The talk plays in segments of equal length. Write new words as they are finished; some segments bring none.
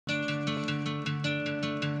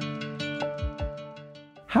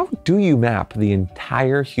How do you map the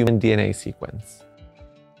entire human DNA sequence?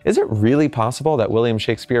 Is it really possible that William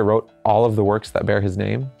Shakespeare wrote all of the works that bear his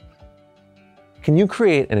name? Can you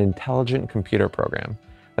create an intelligent computer program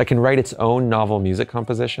that can write its own novel music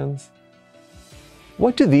compositions?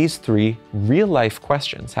 What do these three real-life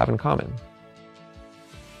questions have in common?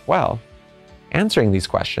 Well, answering these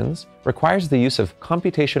questions requires the use of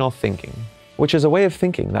computational thinking, which is a way of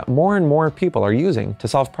thinking that more and more people are using to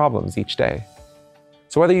solve problems each day.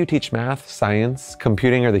 So whether you teach math, science,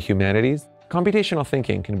 computing, or the humanities, computational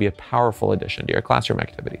thinking can be a powerful addition to your classroom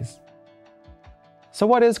activities. So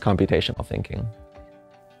what is computational thinking?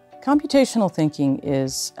 Computational thinking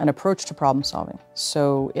is an approach to problem solving.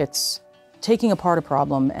 So it's taking apart a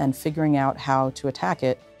problem and figuring out how to attack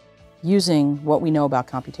it using what we know about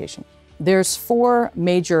computation. There's four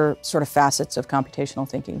major sort of facets of computational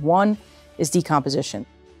thinking. One is decomposition,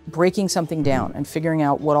 breaking something down and figuring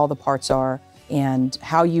out what all the parts are and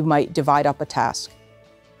how you might divide up a task.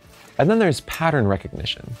 And then there's pattern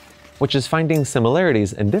recognition, which is finding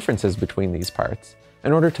similarities and differences between these parts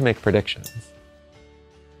in order to make predictions.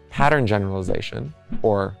 Pattern generalization,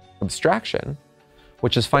 or abstraction,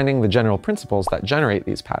 which is finding the general principles that generate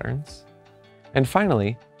these patterns. And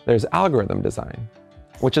finally, there's algorithm design,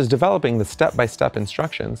 which is developing the step-by-step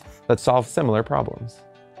instructions that solve similar problems.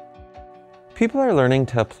 People are learning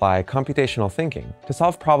to apply computational thinking to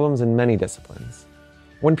solve problems in many disciplines.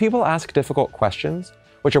 When people ask difficult questions,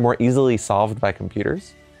 which are more easily solved by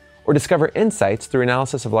computers, or discover insights through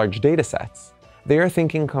analysis of large data sets, they are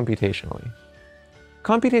thinking computationally.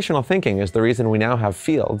 Computational thinking is the reason we now have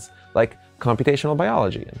fields like computational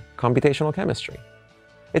biology and computational chemistry.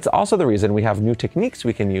 It's also the reason we have new techniques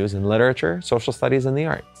we can use in literature, social studies, and the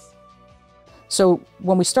arts. So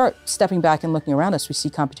when we start stepping back and looking around us, we see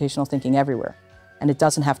computational thinking everywhere, and it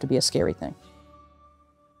doesn't have to be a scary thing.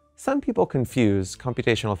 Some people confuse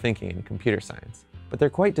computational thinking and computer science, but they're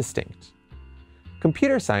quite distinct.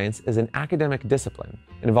 Computer science is an academic discipline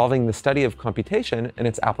involving the study of computation and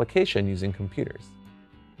its application using computers.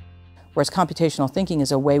 Whereas computational thinking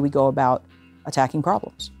is a way we go about attacking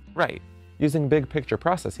problems. Right, using big picture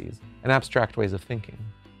processes and abstract ways of thinking.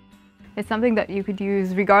 It's something that you could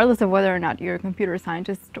use regardless of whether or not you're a computer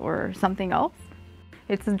scientist or something else.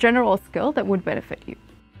 It's a general skill that would benefit you.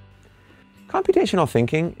 Computational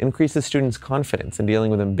thinking increases students' confidence in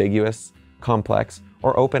dealing with ambiguous, complex,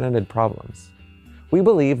 or open-ended problems. We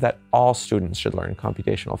believe that all students should learn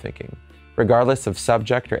computational thinking, regardless of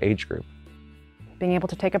subject or age group. Being able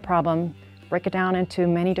to take a problem, break it down into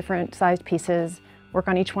many different sized pieces, work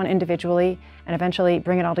on each one individually, and eventually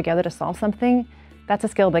bring it all together to solve something, that's a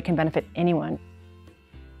skill that can benefit anyone.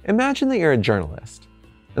 Imagine that you're a journalist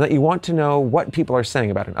and that you want to know what people are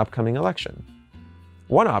saying about an upcoming election.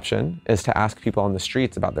 One option is to ask people on the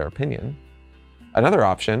streets about their opinion. Another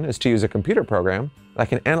option is to use a computer program that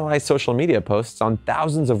can analyze social media posts on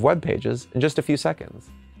thousands of web pages in just a few seconds.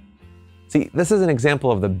 See, this is an example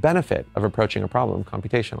of the benefit of approaching a problem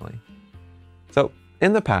computationally. So,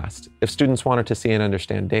 in the past, if students wanted to see and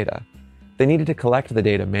understand data, they needed to collect the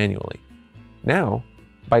data manually. Now,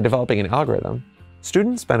 by developing an algorithm,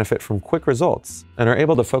 students benefit from quick results and are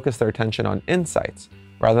able to focus their attention on insights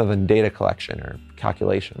rather than data collection or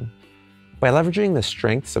calculation. By leveraging the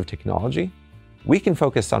strengths of technology, we can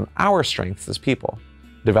focus on our strengths as people,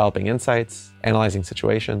 developing insights, analyzing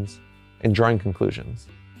situations, and drawing conclusions.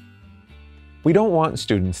 We don't want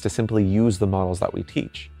students to simply use the models that we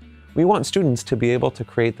teach. We want students to be able to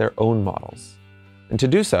create their own models. And to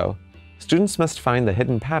do so, students must find the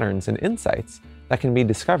hidden patterns and insights that can be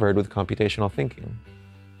discovered with computational thinking.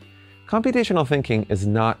 Computational thinking is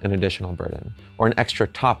not an additional burden or an extra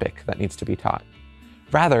topic that needs to be taught.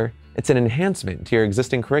 Rather, it's an enhancement to your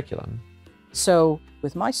existing curriculum. So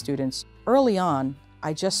with my students, early on,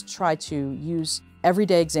 I just try to use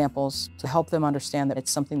everyday examples to help them understand that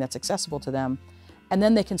it's something that's accessible to them, and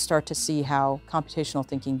then they can start to see how computational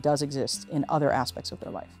thinking does exist in other aspects of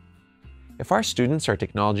their life. If our students are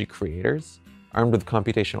technology creators, armed with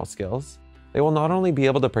computational skills, they will not only be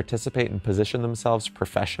able to participate and position themselves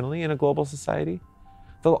professionally in a global society,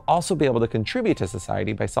 they'll also be able to contribute to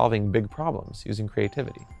society by solving big problems using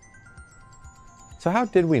creativity. So how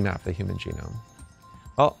did we map the human genome?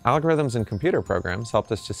 Well, algorithms and computer programs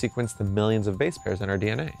helped us to sequence the millions of base pairs in our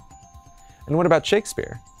DNA. And what about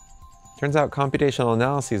Shakespeare? Turns out computational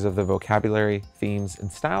analyses of the vocabulary, themes,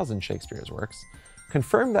 and styles in Shakespeare's works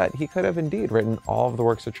confirm that he could have indeed written all of the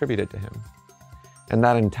works attributed to him. And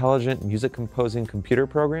that intelligent music-composing computer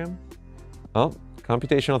program? Well,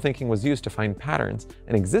 computational thinking was used to find patterns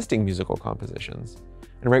in existing musical compositions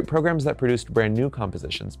and write programs that produced brand new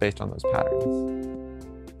compositions based on those patterns.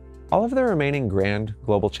 All of the remaining grand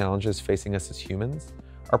global challenges facing us as humans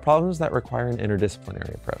are problems that require an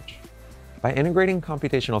interdisciplinary approach. By integrating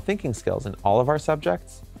computational thinking skills in all of our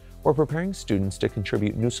subjects, we're preparing students to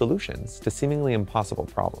contribute new solutions to seemingly impossible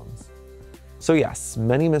problems. So yes,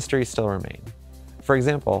 many mysteries still remain. For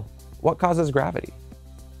example, what causes gravity?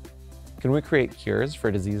 Can we create cures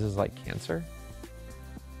for diseases like cancer?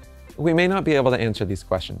 We may not be able to answer these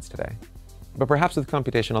questions today, but perhaps with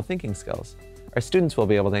computational thinking skills, our students will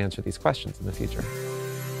be able to answer these questions in the future.